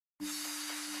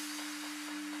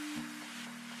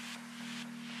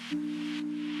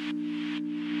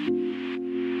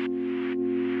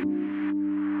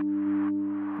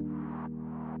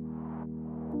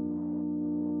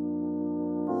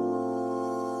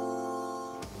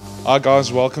Hi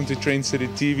guys, welcome to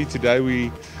Trendsetit TV. Today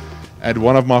we at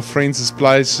one of my friends'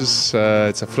 places.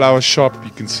 It's a flower shop. You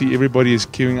can see everybody is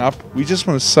queuing up. We just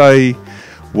want to say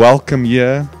welcome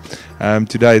here.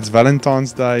 Today it's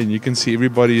Valentine's Day and you can see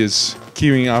everybody is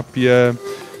queuing up here.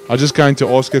 I'm just going to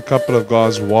ask a couple of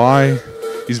guys why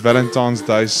is Valentine's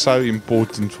Day so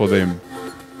important for them.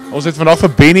 Ons het vandag vir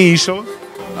Benny hierso.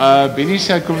 Benny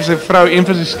sê kom vir sy vrou en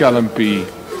vir sy skelmpie.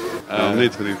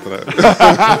 Net vir die vrou.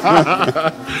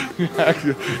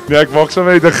 Nee, ek maak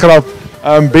sommer net 'n grap.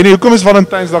 Benny, hoekom is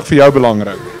Valentynsdag vir jou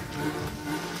belangrik?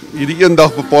 Hierdie een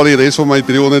dag bepaal die res van my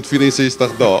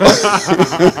 364 dae.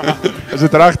 Is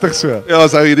dit regtig so? Ja,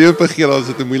 as hy hierdie een vergeet, dan is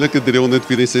dit 'n moeilike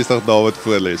 364 dae wat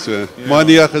voor lê. So, maar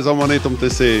nee, ek is almal net om te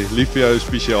sê lief vir jou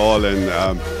spesiaal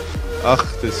en ag,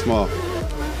 dis maar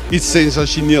iets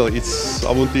sensasioneel, iets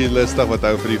avontuurlustig wat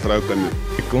hy vir die vrou kan doen.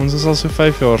 Ons is al so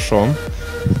 5 jaar saam.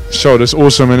 So, dis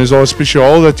awesome. En is daar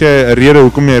spesiaal dat jy 'n rede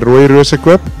hoekom jy rooi rose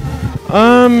koop?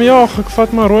 Ja, ek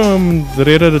vat maar rooi om die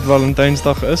rede dit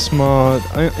Valentynsdag is, maar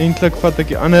eintlik vat ek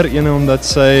die ander ene omdat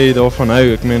sy daarvan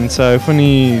hou. Ek meen sy hou van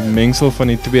die mengsel van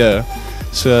die twee.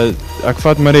 So ek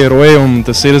vat maar die rooi om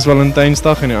te sê dis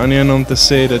Valentynsdag en die ander een om te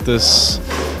sê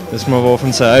dis maar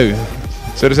waarvan sy hou.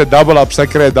 So dis 'n double up, sy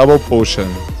kry 'n double portion.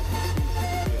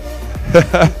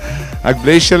 Ek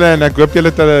bless julle en ek hoop julle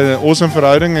het 'n awesome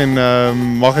verhouding en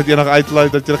mag dit eendag uitlei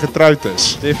dat julle getroud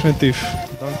is. Definitief.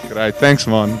 Dankie. Great, thanks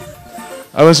man.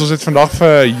 Ouens, ons het vandag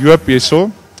vir Joop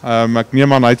hierso. Ek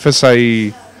neem aan hy het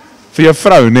vir jou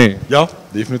vrou, nê? Nee? Ja,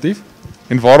 definitief.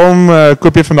 En waarom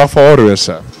koop jy vandag vir haar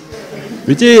rose?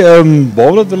 Weet jy,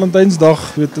 behalwe dat Valentynsdag,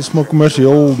 weet is maar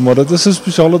kommersieel, maar dit is 'n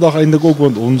spesiale dag eintlik ook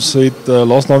want ons het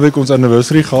laas naweek ons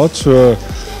anniversary gehad, so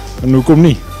en hoekom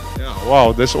nie? Ja,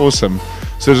 wow, dis awesome.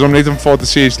 So dis om net om vir te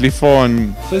sê is lief vir haar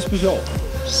en Sy is spesiaal.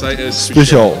 sy is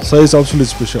Spesiaal. Sy is absoluut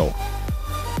spesiaal.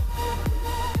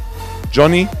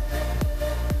 Johnny,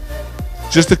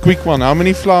 just a quick one. How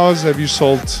many flowers have you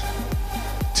sold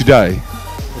today?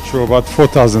 Sure, about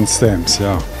 4,000 stamps,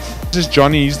 yeah. This is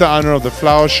Johnny, he's the owner of the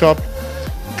flower shop.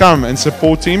 Come and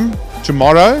support him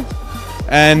tomorrow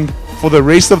and for the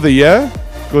rest of the year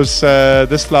because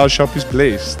this flower shop is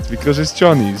blessed because it's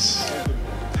Johnny's.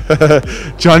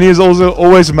 Johnny is also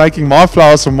always making my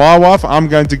flowers for my wife. I'm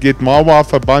going to get my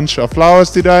wife a bunch of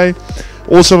flowers today,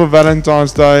 also for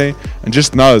Valentine's Day, and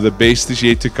just know the best is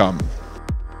yet to come.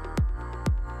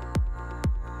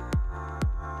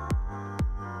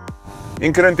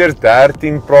 In Korintiërs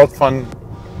 13 praat van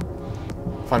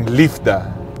liefde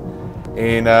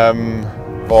en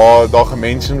waar daar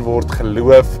gemention word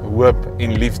geloof, hoop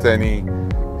en liefde en die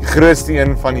grootste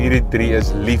een van hierdie drie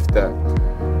is liefde.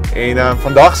 En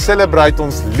vandag celebrate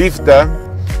ons liefde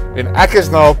en ek is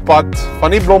nou op pad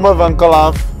van die blommewinkel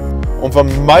af om van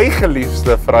my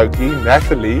geliefde vroutjie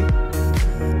Natalie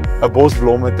 'n bos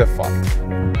blomme te vat.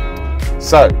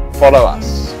 So, follow us.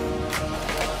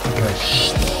 Okay.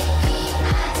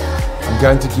 I'm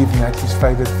going to give Natalie's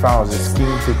favorite flowers. It's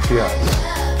skin to tears.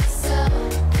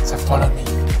 So follow me.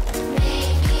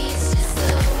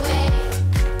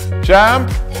 Champ.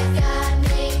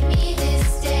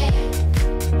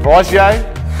 Waar is jy?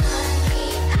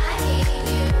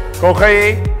 Kom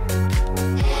jy?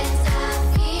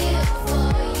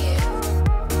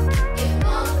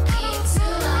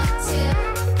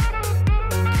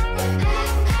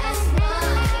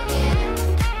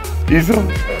 Hierso.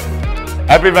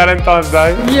 Happy Valentine's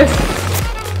Day. Yes.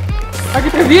 Ek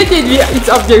het geweet jy het weer iets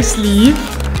op jou sleeve.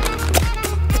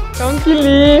 Dankie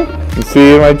lief. See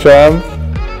you my champ.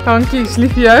 Dankie, is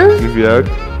lief vir jou. Lief vir jou.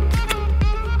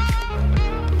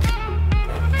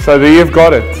 So there you've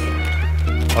got it.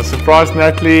 I surprised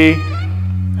Natalie.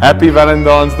 Happy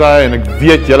Valentine's Day en ek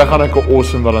weet julle gaan 'n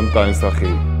awesome Valentine's Dag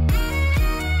hê.